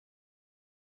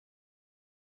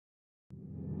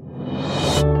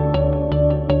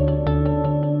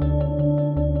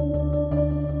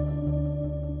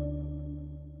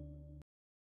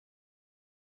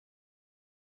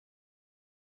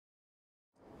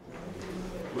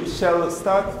We shall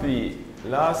start the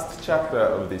last chapter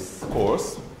of this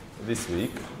course this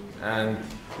week, and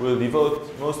we'll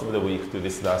devote most of the week to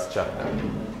this last chapter.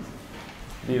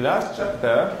 The last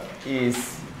chapter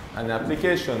is an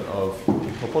application of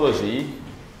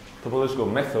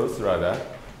topological methods rather,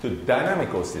 to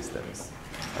dynamical systems.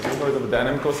 Have you heard of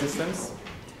dynamical systems?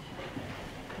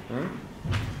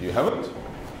 You haven't?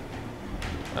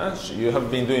 You have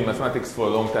been doing mathematics for a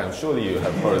long time. Surely you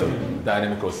have heard of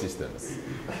dynamical systems.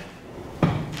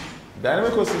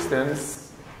 Dynamical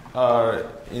systems are,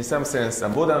 in some sense, a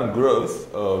modern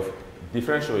growth of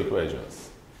differential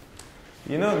equations.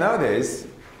 You know, nowadays,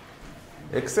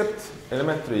 except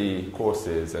elementary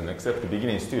courses and except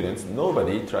beginning students,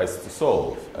 nobody tries to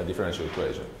solve a differential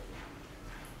equation.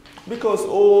 Because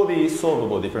all the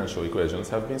solvable differential equations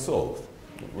have been solved.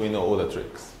 We know all the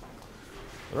tricks.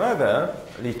 Rather,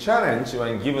 the challenge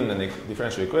when given a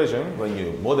differential equation, when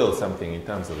you model something in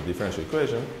terms of a differential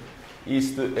equation,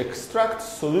 is to extract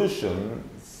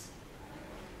solutions,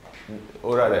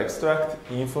 or rather extract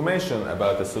information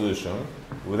about the solution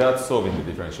without solving the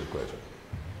differential equation.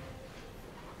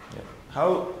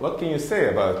 What can you say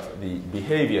about the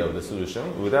behavior of the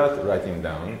solution without writing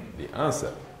down the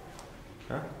answer?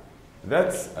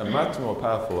 That's a much more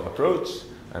powerful approach,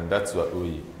 and that's what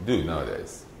we do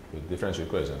nowadays with differential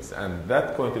equations. And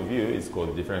that point of view is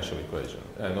called differential equation,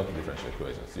 not differential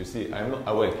equations. You see, I'm not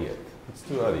awake yet. It's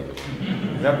too early.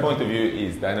 That point of view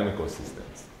is dynamical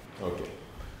systems. Okay.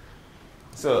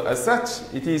 So as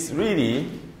such, it is really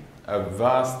a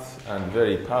vast and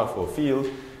very powerful field.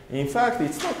 In fact,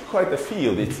 it's not quite a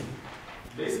field. It's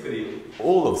basically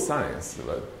all of science.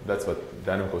 But that's what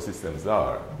dynamical systems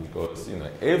are, because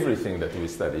everything that we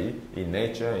study in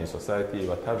nature, in society,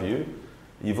 what have you,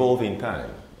 evolve in time.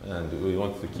 And we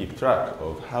want to keep track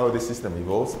of how the system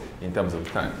evolves in terms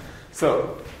of time.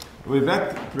 So, with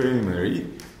that preliminary,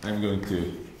 I'm going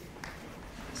to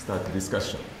start the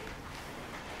discussion.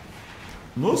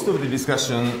 Most of the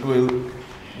discussion will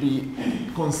be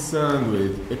concerned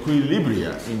with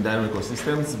equilibria in dynamical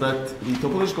systems, but the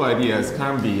topological ideas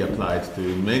can be applied to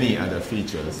many other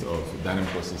features of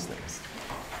dynamical systems.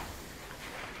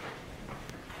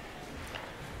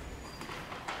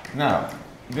 Now,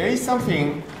 there is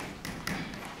something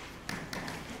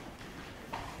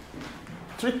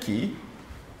tricky,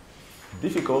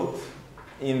 difficult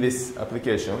in this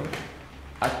application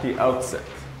at the outset,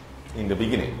 in the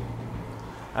beginning.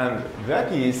 And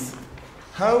that is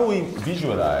how we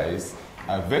visualize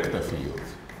a vector field.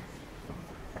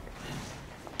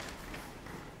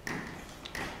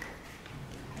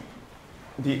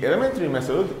 The elementary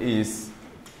method is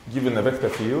given a vector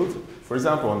field, for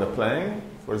example, on the plane,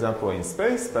 for example, in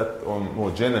space, but on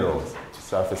more general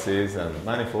surfaces and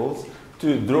manifolds,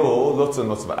 to draw lots and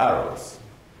lots of arrows.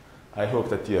 I hope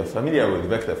that you are familiar with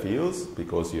vector fields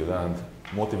because you learned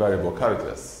multivariable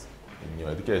calculus in your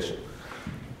education.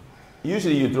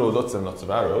 Usually you draw lots and lots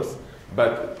of arrows,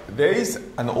 but there is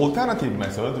an alternative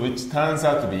method which turns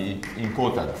out to be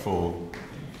important for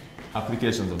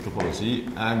applications of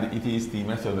topology, and it is the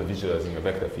method of visualizing a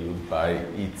vector field by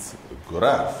its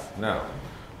graph. Now,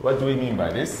 what do we mean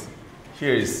by this?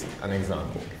 Here is an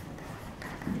example.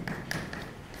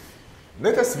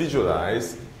 Let us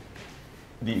visualize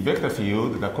the vector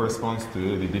field that corresponds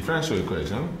to the differential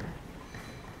equation,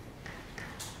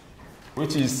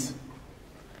 which is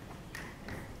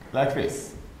like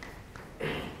this.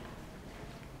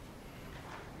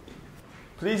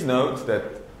 Please note that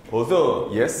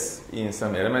although, yes, in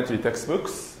some elementary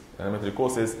textbooks, elementary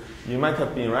courses, you might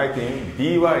have been writing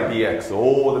dy dx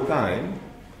all the time,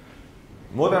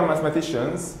 modern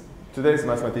mathematicians, today's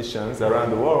mathematicians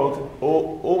around the world,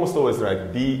 almost always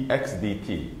write dx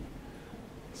dt.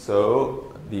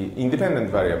 So the independent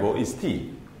variable is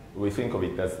t. We think of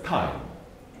it as time.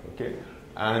 Okay?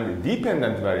 And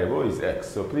dependent variable is x.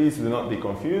 So please do not be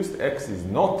confused. X is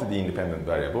not the independent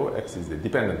variable. X is the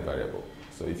dependent variable.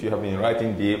 So if you have been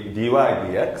writing dy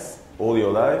dx all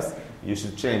your lives, you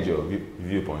should change your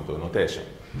viewpoint or notation.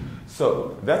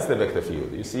 So that's the vector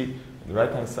field. You see, the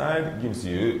right-hand side gives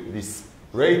you this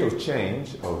rate of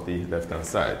change of the left-hand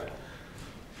side.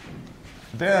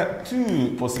 There are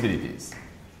two possibilities.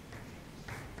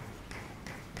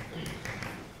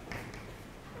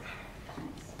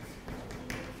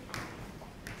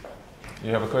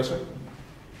 You have a question?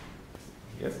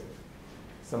 Yes?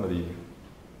 Somebody?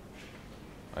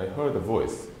 I heard a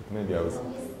voice. Maybe I was...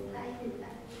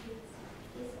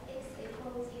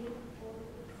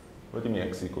 What do you mean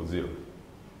x equals 0?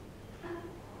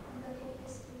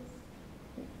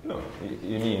 No.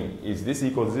 You mean, is this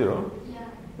equal to 0? Yeah.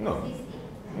 No.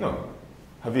 No.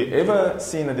 Have you ever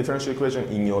seen a differential equation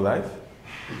in your life?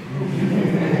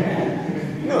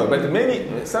 No,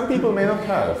 but some people may not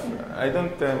have. I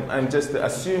don't, I'm just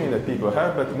assuming that people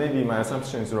have, but maybe my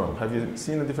assumption is wrong. Have you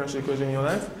seen a differential equation in your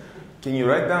life? Can you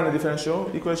write down a differential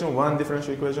equation, one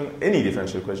differential equation, any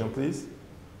differential equation, please?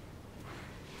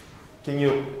 Can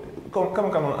you, come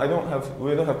on,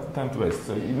 we don't have time to waste,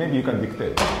 so maybe you can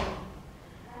dictate.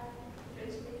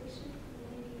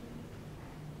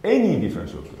 Any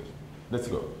differential equation. Let's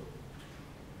go.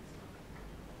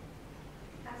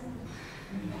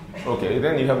 Okay,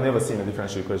 then you have never seen a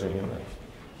differential equation in your life.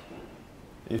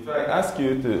 If I ask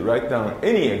you to write down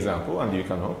any example and you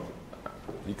cannot,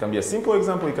 it can be a simple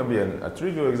example, it can be a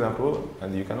trivial example,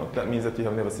 and you cannot, that means that you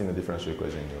have never seen a differential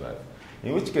equation in your life.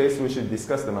 In which case, we should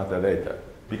discuss the matter later.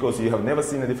 Because you have never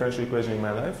seen a differential equation in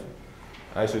my life,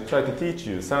 I should try to teach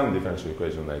you some differential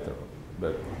equation later on.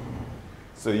 But,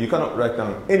 so you cannot write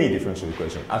down any differential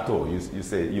equation at all. You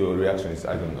say your reaction is,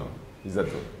 I don't know. Is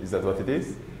that what it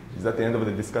is? Is that the end of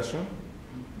the discussion?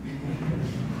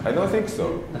 I don't think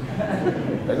so.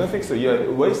 I don't think so.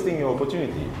 You're wasting your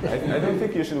opportunity. I don't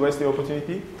think you should waste your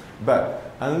opportunity.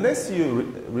 But unless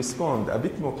you respond a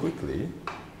bit more quickly,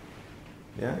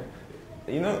 yeah,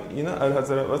 you know,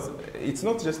 it's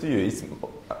not just you. It's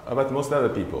about most other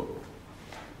people.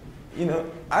 You know,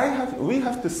 we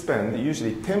have to spend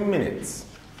usually 10 minutes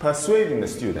persuading the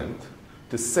student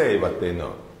to say what they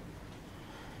know.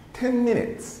 10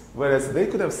 minutes, whereas they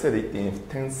could have said it in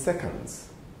 10 seconds.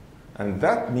 And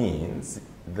that means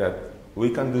that we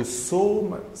can do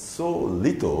so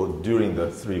little during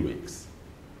the 3 weeks.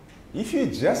 If you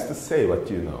just say what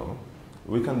you know,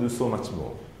 we can do so much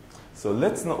more. So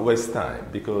let's not waste time,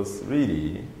 because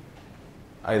really,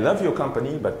 I love your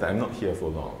company, but I'm not here for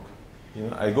long. You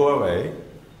know, I go away,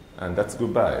 and that's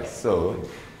goodbye. So,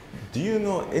 do you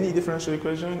know any differential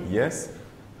equation? Yes.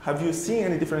 Have you seen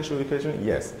any differential equation?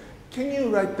 Yes. Can you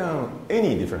write down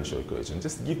any differential equation?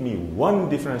 Just give me one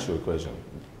differential equation.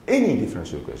 Any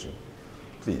differential equation,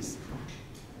 please.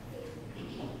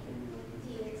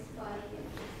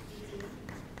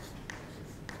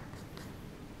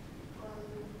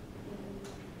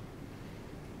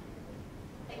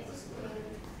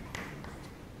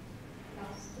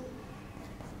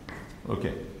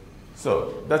 Okay,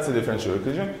 so that's a differential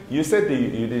equation. You said that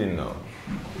you didn't know.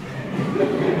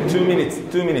 2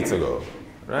 minutes ago,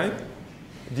 right?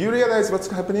 Do you realize what's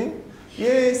happening?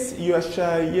 Yes, you are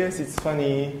shy. Yes, it's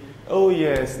funny. Oh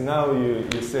yes, now you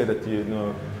say that you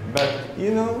know. But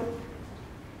you know,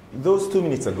 those 2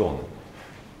 minutes are gone,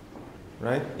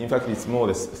 right? In fact, it's more or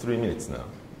less 3 minutes now.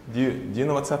 Do you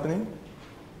know what's happening?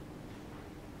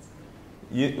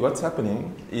 What's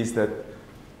happening is that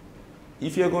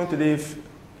if you're going to live,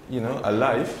 you know, a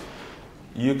life,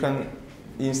 you can,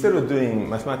 instead of doing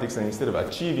mathematics and instead of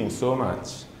achieving so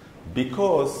much,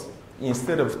 because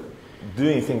instead of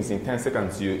doing things in 10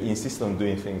 seconds, you insist on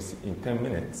doing things in 10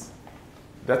 minutes.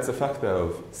 That's a factor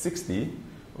of 60.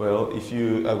 Well, if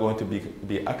you are going to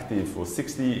be active for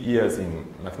 60 years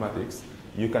in mathematics,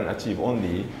 you can achieve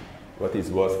only what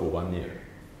is worth for 1 year.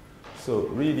 So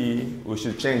really, we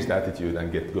should change the attitude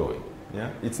and get going. Yeah?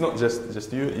 It's not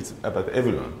just you, it's about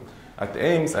everyone. At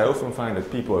Ames, I often find that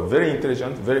people are very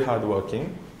intelligent, very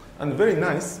hardworking, and very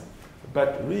nice,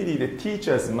 but really the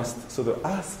teachers must sort of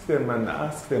ask them and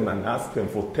ask them and ask them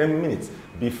for 10 minutes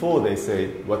before they say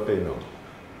what they know.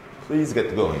 Please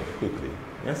get going quickly.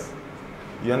 Yes?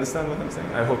 You understand what I'm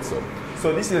saying? I hope so.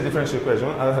 So this is a differential equation,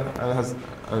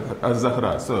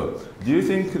 Al-Zahra. So do you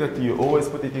think that you always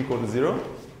put it equal to 0?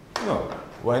 No.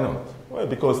 Why not? Well,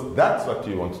 because that's what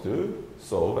you want to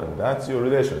solve, and that's your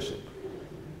relationship.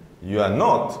 You are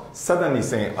not suddenly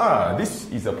saying, this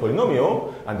is a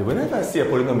polynomial, and whenever I see a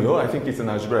polynomial, I think it's an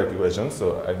algebraic equation,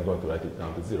 so I'm going to write it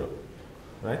down to 0.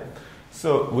 Right?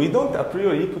 So we don't a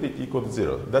priori put it equal to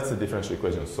 0. That's the differential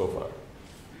equation so far.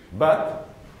 But,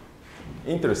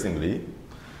 interestingly,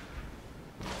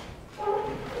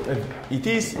 it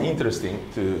is interesting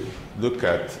to look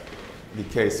at the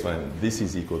case when this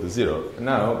is equal to 0.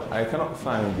 Now, I cannot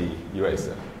find the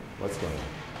eraser. What's going on?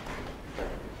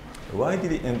 Why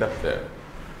did it end up there?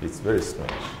 It's very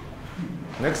strange.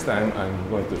 Next time, I'm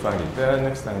going to find it there.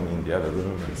 Next time, in the other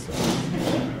room, and so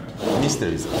on.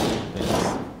 Mysteries.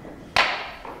 Yes.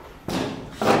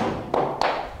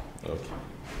 Okay.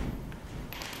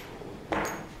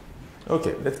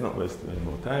 Okay, let's not waste any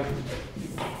more time.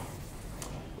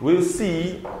 We'll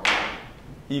see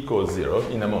equals 0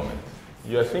 in a moment.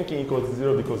 You are thinking equals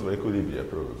 0 because of equilibrium,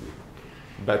 probably.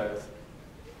 But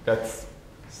that's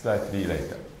slightly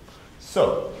later.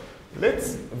 So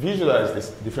let's visualize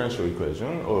this differential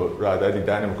equation, or rather the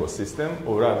dynamical system,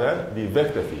 or rather the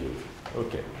vector field.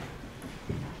 Okay.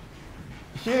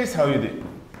 here is how you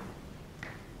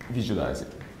visualize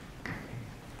it.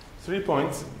 3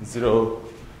 points, 0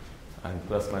 and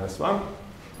plus minus 1.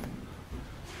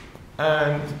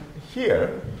 And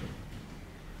here,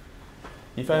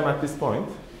 if I'm at this point,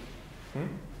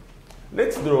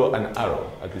 let's draw an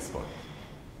arrow at this point.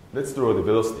 Let's draw the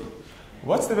velocity.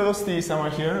 What's the velocity somewhere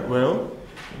here? Well,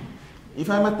 if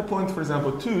I'm at the point, for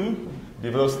example, 2, the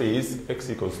velocity is x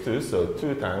equals 2, so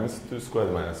 2 times 2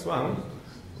 squared minus 1,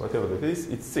 whatever that is,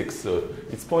 it's 6. So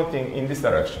it's pointing in this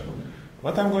direction.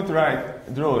 What I'm going to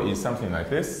draw is something like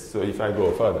this. So if I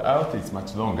go further out, it's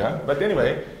much longer. But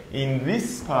anyway, in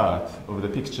this part of the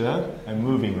picture, I'm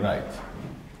moving right.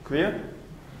 Clear?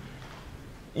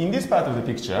 In this part of the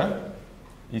picture,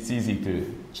 it's easy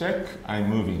to check. I'm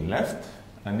moving left.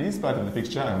 And this part of the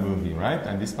picture, I'm moving right.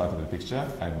 And this part of the picture,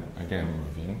 I'm again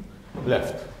moving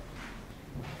left.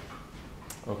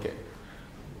 Okay.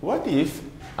 What if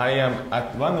I am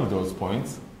at one of those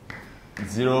points,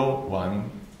 0,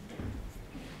 1,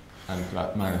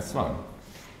 and minus 1?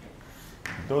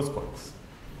 Those points.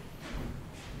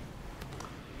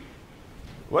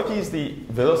 What is the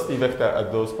velocity vector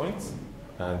at those points?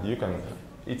 And you can,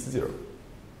 it's 0.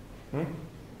 Do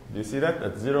you see that?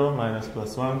 At 0, minus,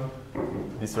 plus 1,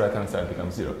 this right-hand side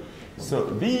becomes 0. So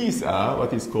these are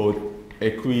what is called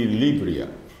equilibria.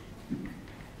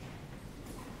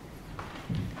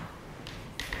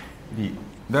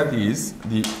 That is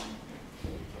the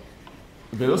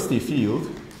velocity field.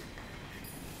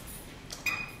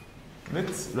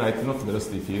 Let's write not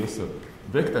velocity field, so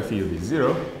vector field is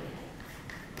 0.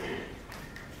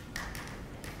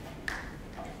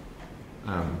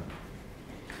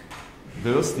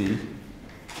 Velocity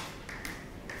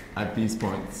at these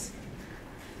points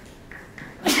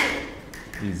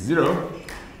is 0,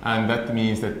 and that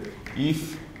means that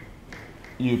if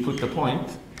you put the point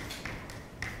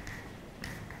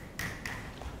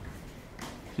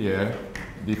here,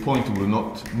 the point will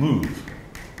not move.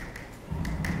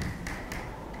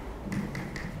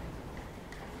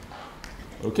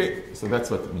 Okay, so that's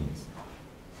what it means.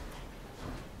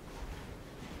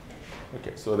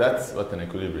 Okay, so that's what an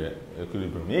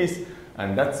equilibrium is,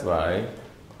 and that's why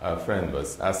our friend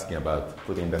was asking about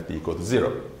putting that equal to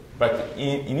 0. But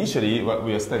initially, what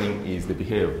we are studying is the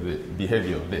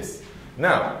behavior of this.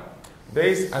 Now, there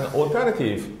is an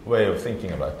alternative way of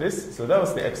thinking about this. So that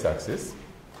was the x-axis.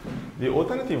 The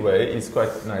alternative way is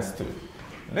quite nice too.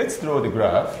 Let's draw the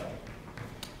graph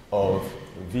of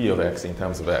v of x in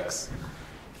terms of x.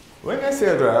 When I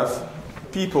say a graph,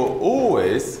 people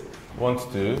always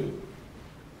want to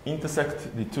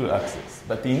intersect the two axes.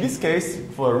 But in this case,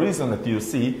 for a reason that you'll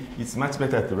see, it's much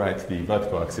better to write the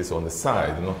vertical axis on the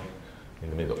side, not in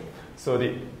the middle. So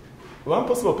the one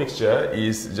possible picture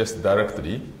is just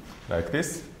directly like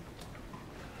this.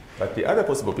 But the other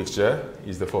possible picture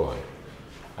is the following.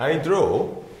 I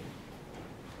draw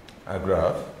a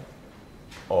graph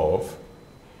of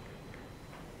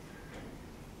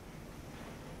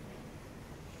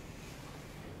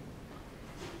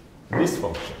this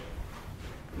function.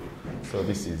 So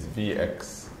this is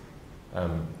Vx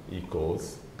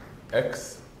equals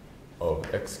x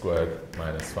of x squared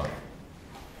minus 1.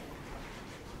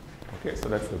 Okay, so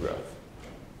that's the graph.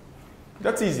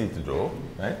 That's easy to draw,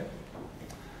 right?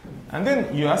 And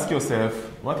then you ask yourself,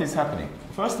 what is happening?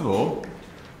 First of all,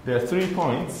 there are 3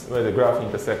 points where the graph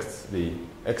intersects the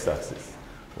x-axis.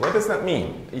 What does that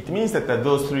mean? It means that at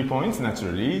those 3 points,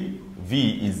 naturally,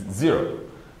 v is 0.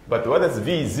 But what does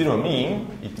v0 mean?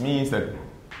 It means that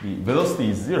the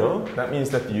velocity is 0. That means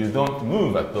that you don't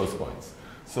move at those points.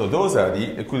 So those are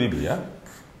the equilibria.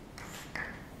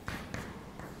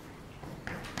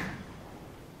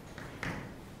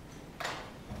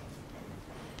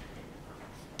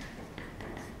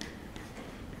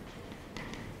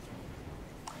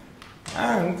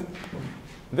 And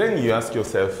then you ask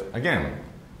yourself again.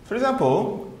 For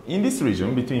example, in this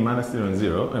region between minus 0 and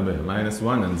 0, minus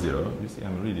 1 and 0, you see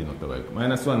I'm really not awake,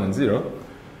 minus 1 and 0,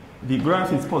 the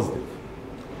graph is positive.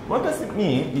 What does it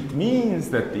mean? It means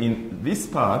that in this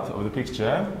part of the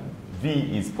picture,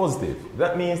 v is positive.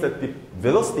 That means that the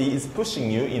velocity is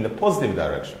pushing you in the positive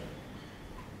direction.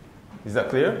 Is that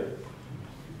clear?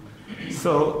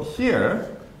 So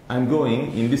here, I'm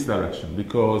going in this direction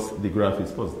because the graph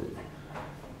is positive.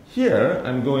 Here,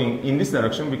 I'm going in this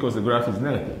direction because the graph is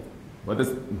negative. What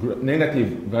does negative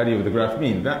value of the graph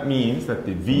mean? That means that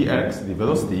the Vx, the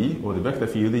velocity, or the vector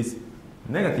field is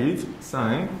negative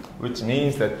sign, which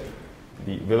means that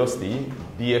the velocity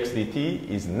dx dt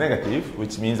is negative,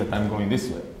 which means that I'm going this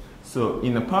way. So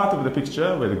in a part of the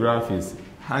picture where the graph is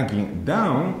hanging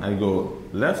down, I go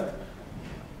left,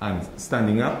 and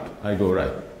standing up, I go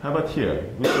right. How about here?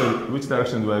 Which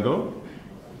direction do I go?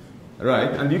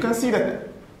 Right, and you can see that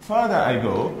further I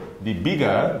go, the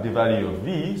bigger the value of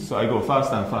v, so I go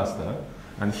faster and faster.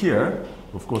 And here,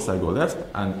 of course, I go left,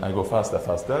 and I go faster,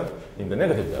 faster in the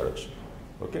negative direction.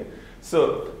 Okay?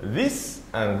 So this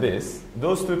and this,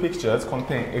 those two pictures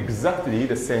contain exactly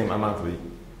the same amount of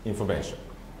information.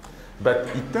 But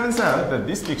it turns out that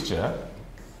this picture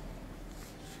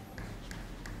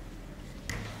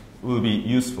will be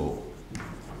useful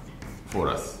for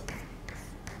us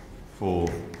for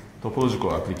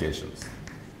topological applications.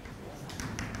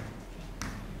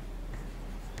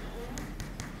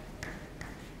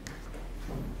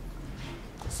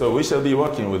 So we shall be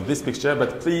working with this picture,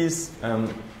 but please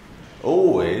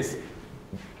always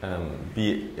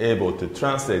be able to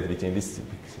translate between this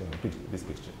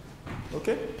picture.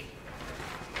 Okay?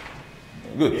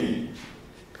 Good.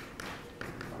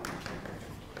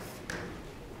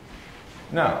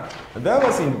 Now, that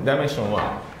was in dimension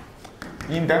 1.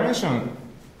 In dimension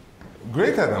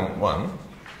greater than 1,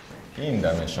 in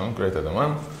dimension greater than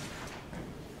 1,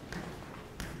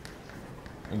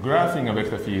 graphing a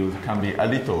vector field can be a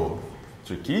little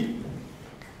tricky.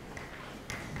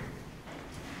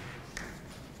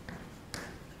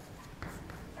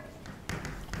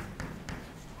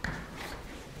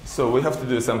 So we have to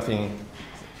do something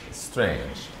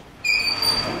strange.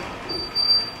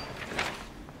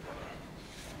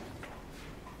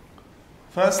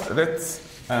 First, let's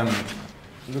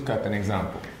look at an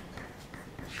example.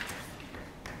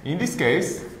 In this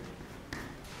case,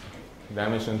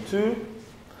 dimension 2,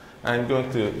 I'm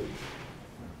going to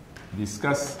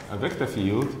discuss a vector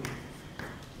field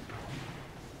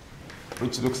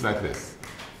which looks like this.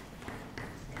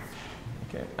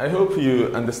 Okay. I hope you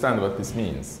understand what this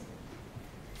means.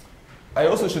 I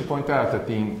also should point out that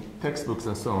in textbooks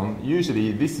and so on,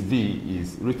 usually this V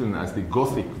is written as the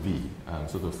Gothic V,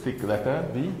 sort of thick letter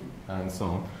V, and so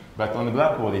on. But on the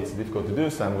blackboard, it's difficult to do,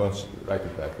 so I'm going to write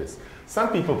it like this. Some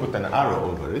people put an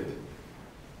arrow over it,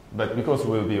 but because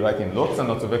we'll be writing lots and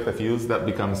lots of vector fields, that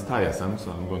becomes tiresome,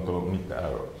 so I'm going to omit the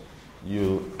arrow.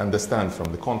 You understand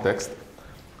from the context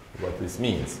what this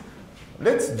means.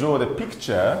 Let's draw the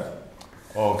picture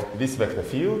of this vector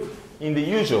field in the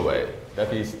usual way,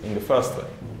 that is, in the first way.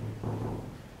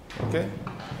 Okay?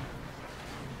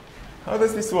 How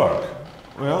does this work?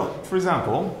 Well, for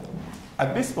example,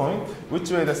 at this point,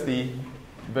 which way does the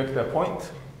vector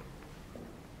point?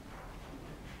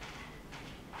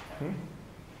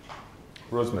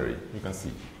 Rosemary, you can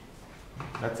see.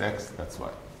 That's x, that's y.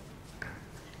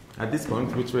 At this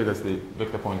point, which way does the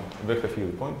vector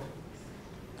field point?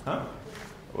 Huh?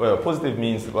 Well, positive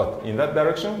means what? In that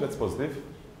direction, that's positive.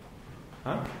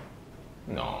 Huh?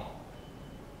 No.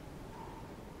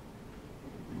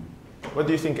 What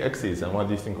do you think x is and what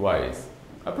do you think y is?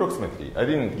 Approximately. I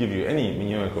didn't give you any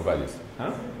numerical values.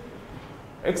 Huh?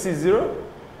 X is 0?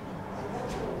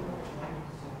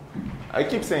 I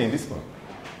keep saying this one.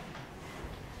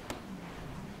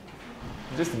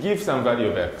 Just give some value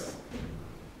of x.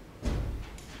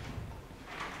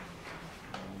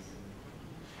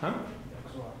 Huh?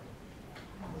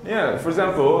 Yeah, for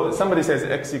example, somebody says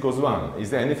x equals 1. Is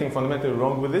there anything fundamentally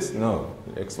wrong with this? No.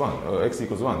 x1 or x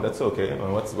equals 1. That's okay.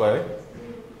 And what's y?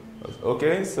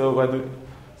 Okay, so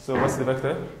what's the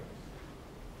vector?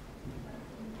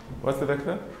 What's the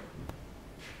vector?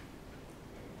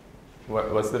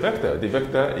 What's the vector? The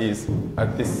vector is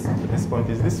at this point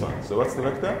is this one. So what's the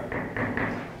vector?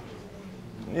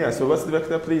 Yeah, so what's the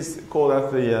vector? Please call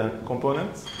out the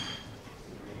components.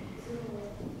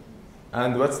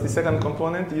 And what's the second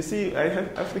component? You see, I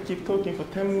have to keep talking for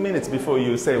 10 minutes before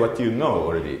you say what you know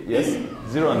already. Yes?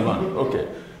 0 and 1. Okay.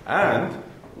 And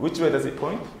which way does it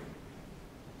point?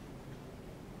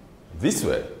 This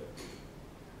way.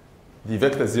 The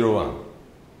vector 0, 1.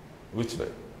 Which way?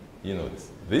 You know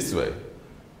this. This way.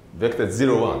 Vector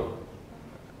 0, 1.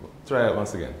 Try it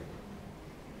once again.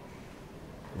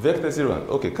 Vector 0, 1.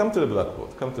 Okay, come to the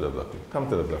blackboard. Come to the blackboard. Come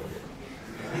to the blackboard.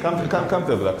 Come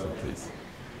to the blackboard, please.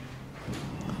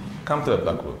 Come to the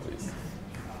blackboard, please.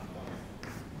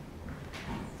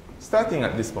 Starting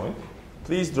at this point,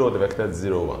 please draw the vector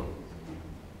 0, 1.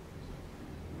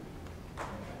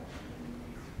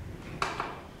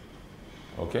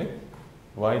 Okay?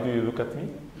 Why do you look at me?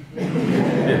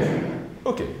 Yes.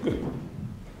 Okay, good.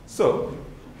 So,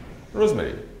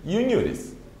 Rosemary, you knew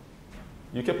this.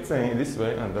 You kept saying this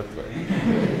way and that way.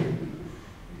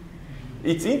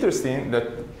 It's interesting that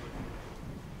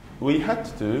we had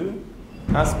to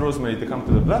ask Rosemary to come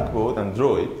to the blackboard and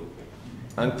draw it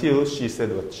until she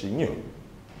said what she knew.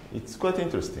 It's quite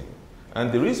interesting.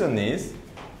 And the reason is,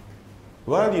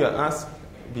 while you are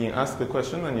being asked a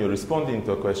question and you're responding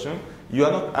to a question, you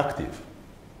are not active.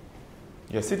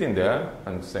 You're sitting there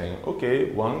and saying,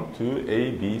 okay, 1, 2,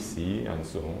 A, B, C, and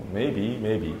so on. Maybe,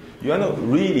 maybe. You are not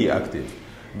really active.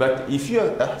 But if you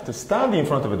have to stand in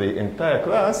front of the entire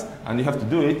class and you have to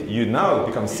do it, you now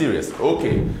become serious.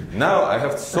 Okay, now I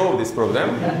have to solve this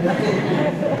problem.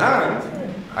 And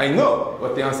I know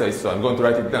what the answer is, so I'm going to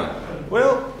write it down.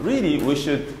 Well, really, we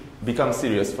should become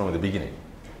serious from the beginning.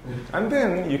 And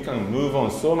then you can move on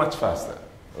so much faster.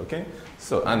 Okay?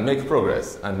 So, and make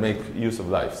progress and make use of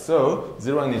life. So,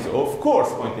 0, 1 is, of course,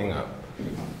 pointing up.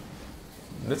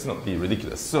 Let's not be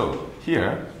ridiculous. So,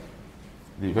 here,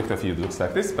 the vector field looks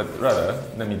like this, but rather,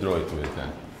 let me draw it with it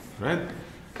then. Right?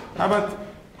 How about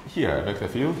here, vector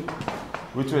field?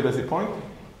 Which way does it point?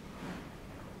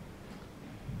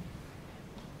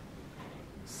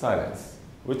 Silence.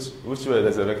 Which way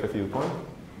does the vector field point?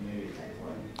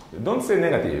 Don't say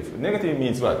negative. Negative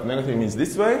means what? Negative means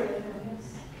this way?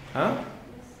 Huh?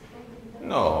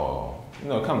 No.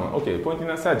 No, come on. Okay, pointing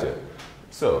at Sajja.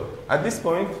 So, at this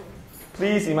point,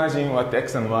 please imagine what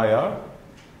x and y are.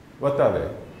 What are they?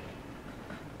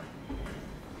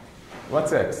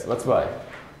 What's x? What's y?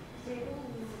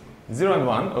 0 and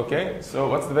 1. Okay. So,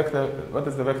 what's the vector? What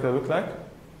does the vector look like?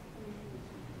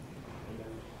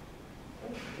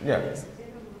 Yeah.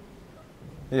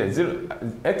 Yeah, 0.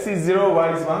 X is 0,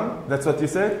 y is 1. That's what you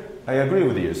said? I agree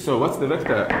with you. So, what's the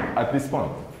vector at this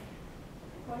point?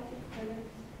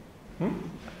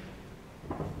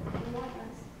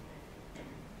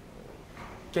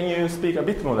 Can you speak a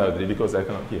bit more loudly because I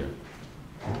cannot hear?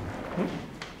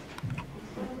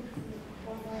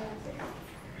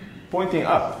 Pointing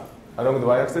up along the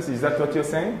y-axis, is that what you're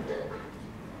saying?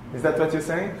 Is that what you're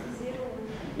saying?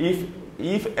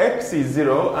 If x is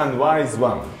 0 and y is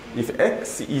 1, if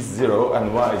x is 0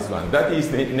 and y is 1, that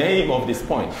is the name of this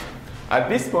point. At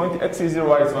this point, x is 0,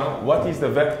 y is 1, what is the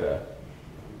vector?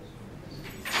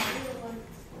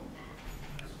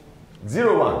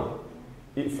 0, 1.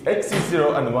 If x is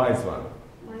 0 and y is 1.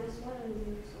 Minus 1 and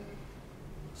 0.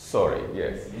 Sorry,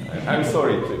 yes. I'm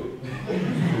sorry too.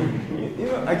 You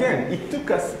know, again, it took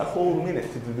us a whole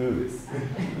minute to do this.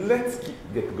 Let's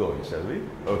get going, shall we?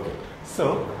 Okay.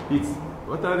 So, it's,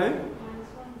 what are they?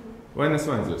 Minus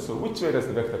 1, 0. So, which way does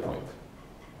the vector point?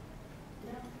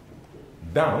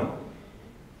 Down.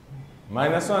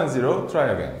 Minus 1, 0. Try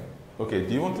again. Okay,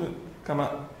 do you want to come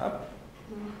up?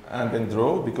 And then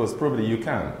draw, because probably you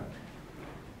can.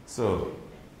 So,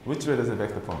 which way does the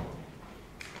vector point?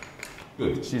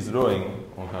 Good. She's drawing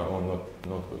on her own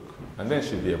notebook, and then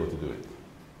she'll be able to do it.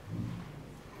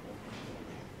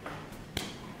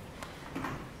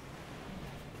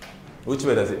 Which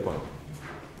way does it point?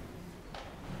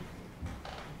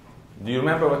 Do you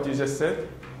remember what you just said?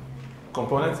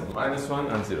 Components, minus 1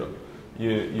 and 0.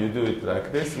 You do it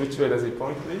like this. Which way does it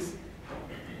point, please?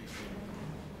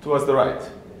 Towards the right.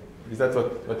 Is that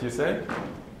what you say?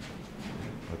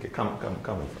 Okay, come.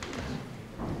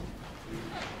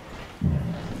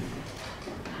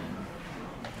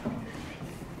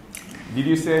 Did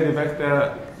you say the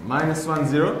vector minus 1,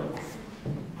 0?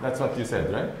 That's what you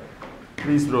said, right?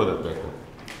 Please draw that vector.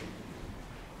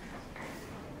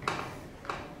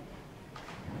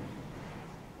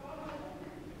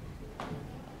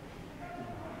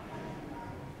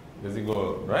 Does it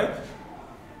go right?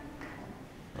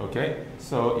 Okay,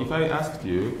 so if I asked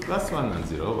you plus 1 and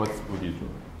 0, what would you do?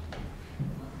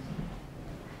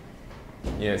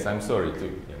 Yes, I'm sorry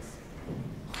too, yes.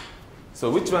 So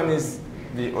which one is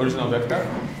the original vector?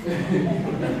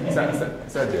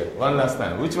 Sajja, one last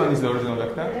time. Which one is the original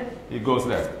vector? It goes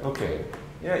left. Okay.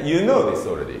 Yeah, you know this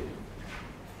already.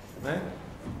 Right?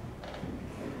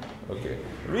 Okay.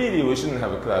 Really, we shouldn't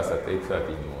have a class at 8:30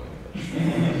 in the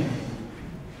morning.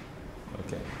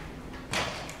 Okay.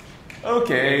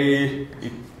 Okay,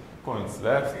 it points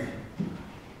left.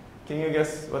 Can you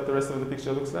guess what the rest of the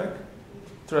picture looks like?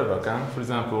 Trevor can. For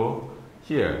example,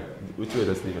 here, which way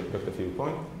does the vector field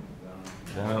point?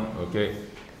 Down. Okay.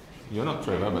 You're not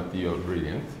Trevor, but you're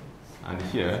brilliant. And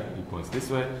here, it points this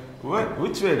way.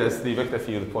 Which way does the vector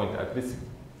field point at this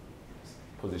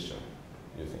position,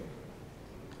 you think?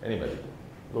 Anybody?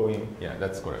 Going? Yeah,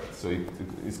 that's correct. So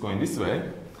it's going this way.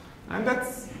 And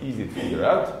that's easy to figure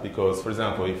out because, for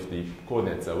example, if the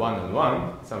coordinates are 1 and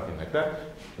 1, something like that,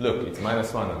 look, it's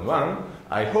minus 1 and 1.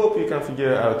 I hope you can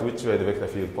figure out which way the vector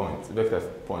field points. The vector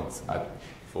points at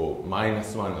for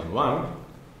minus 1 and 1,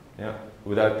 yeah,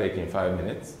 without taking 5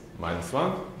 minutes. Minus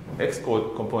 1, x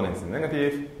component is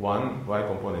negative, 1, y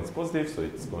component is positive, so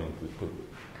it's going to put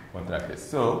one like this.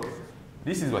 So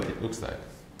this is what it looks like.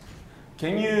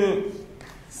 Can you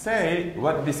say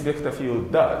what this vector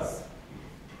field does?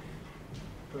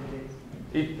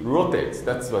 It rotates.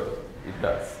 That's what it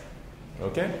does.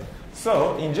 Okay?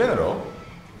 So, in general,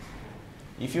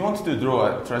 if you want to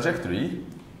draw a trajectory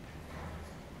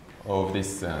of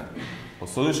this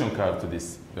solution curve to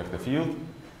this vector field,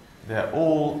 they are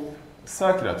all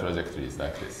circular trajectories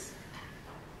like this.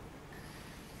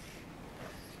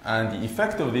 And the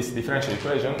effect of this differential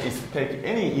equation is to take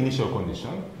any initial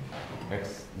condition,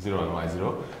 x0 and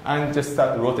y0, and just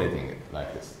start rotating it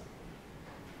like this.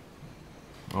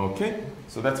 Okay?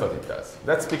 So that's what it does.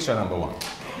 That's picture number 1.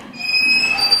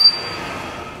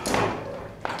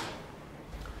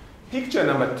 Picture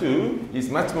number 2 is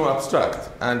much more abstract,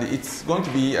 and it's going to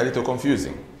be a little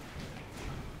confusing.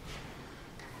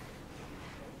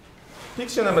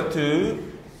 Picture number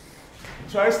 2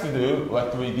 tries to do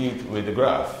what we did with the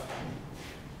graph.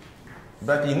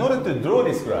 But in order to draw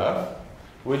this graph,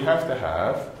 we have to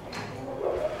have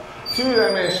 2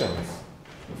 dimensions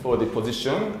for the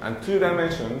position and 2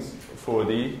 dimensions for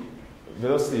the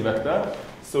velocity vector.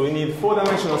 So we need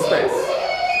 4-dimensional space,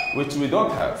 which we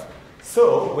don't have.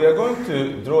 So we are going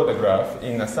to draw the graph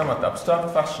in a somewhat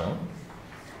abstract fashion.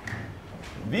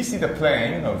 This is the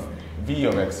plane of v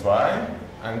of xy,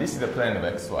 and this is the plane of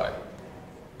xy.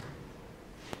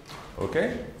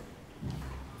 Okay?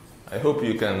 I hope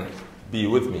you can be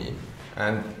with me.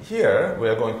 And here we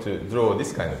are going to draw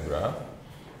this kind of graph.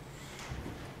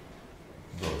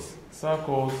 Those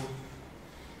circles.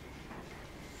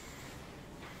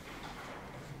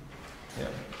 Yeah.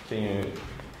 Can you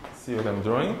see what I'm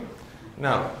drawing?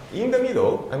 Now, in the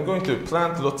middle, I'm going to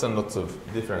plant lots and lots of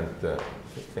different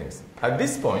things. At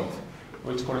this point,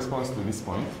 which corresponds to this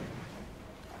point,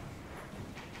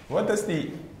 what does the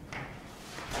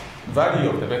value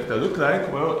of the vector look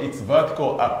like? Well, it's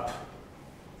vertical up.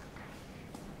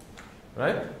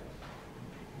 Right?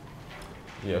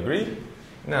 You agree?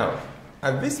 Now,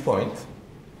 at this point,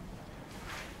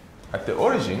 at the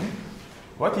origin,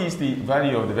 what is the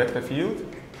value of the vector field?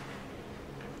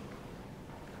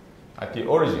 At the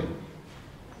origin.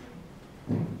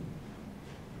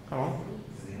 Come on.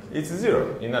 It's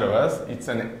 0. In other words, it's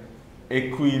an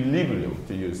equilibrium,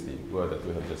 to use the word that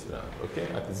we have just learned. Okay?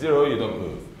 At 0, you don't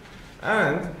move.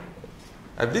 And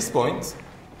at this point,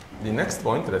 the next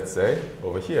point, let's say,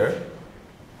 over here,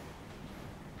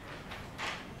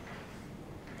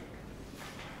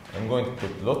 I'm going to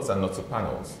put lots and lots of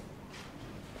panels.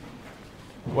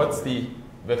 What's the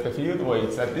vector field? Well,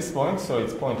 it's at this point, so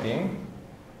it's pointing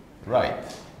right.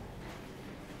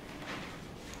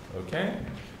 Okay?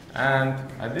 And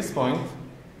at this point,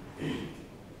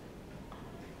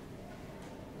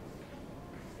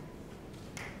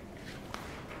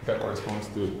 that corresponds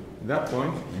to that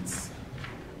point. It's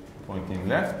pointing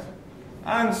left,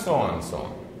 and so on and so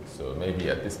on. So maybe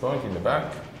at this point in the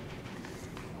back,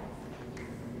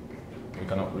 we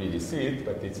cannot really see it,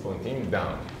 but it's pointing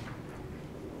down.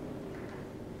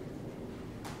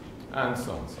 And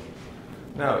so on and so on.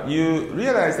 Now, you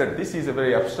realize that this is a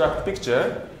very abstract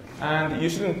picture, and you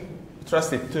shouldn't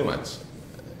trust it too much.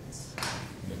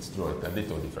 Let's draw it a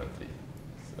little differently,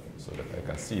 so that I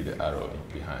can see the arrow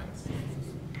behind.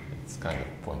 It's kind of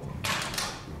pointing.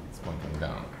 It's pointing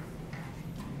down.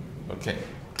 Okay.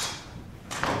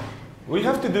 We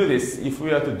have to do this if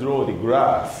we are to draw the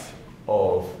graph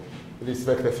of this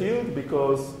vector field,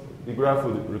 because the graph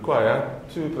would require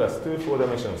 2 plus 2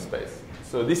 4-dimensional space.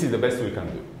 So this is the best we can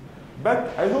do.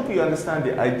 But I hope you understand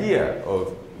the idea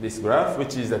of this graph,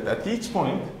 which is that at each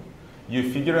point,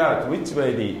 you figure out which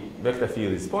way the vector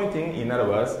field is pointing. In other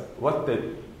words, what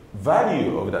the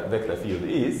value of that vector field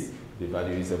is. The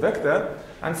value is a vector.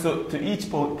 And so to each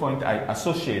point, I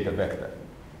associate a vector.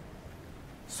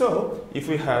 So if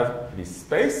we have this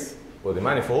space, or the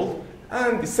manifold,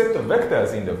 and the set of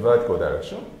vectors in the vertical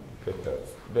direction,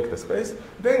 vector space,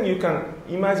 then you can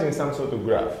imagine some sort of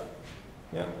graph.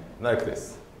 Yeah, like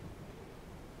this.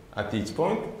 At each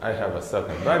point, I have a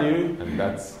certain value, and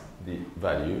that's the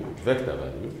value, vector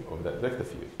value, of that vector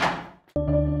field.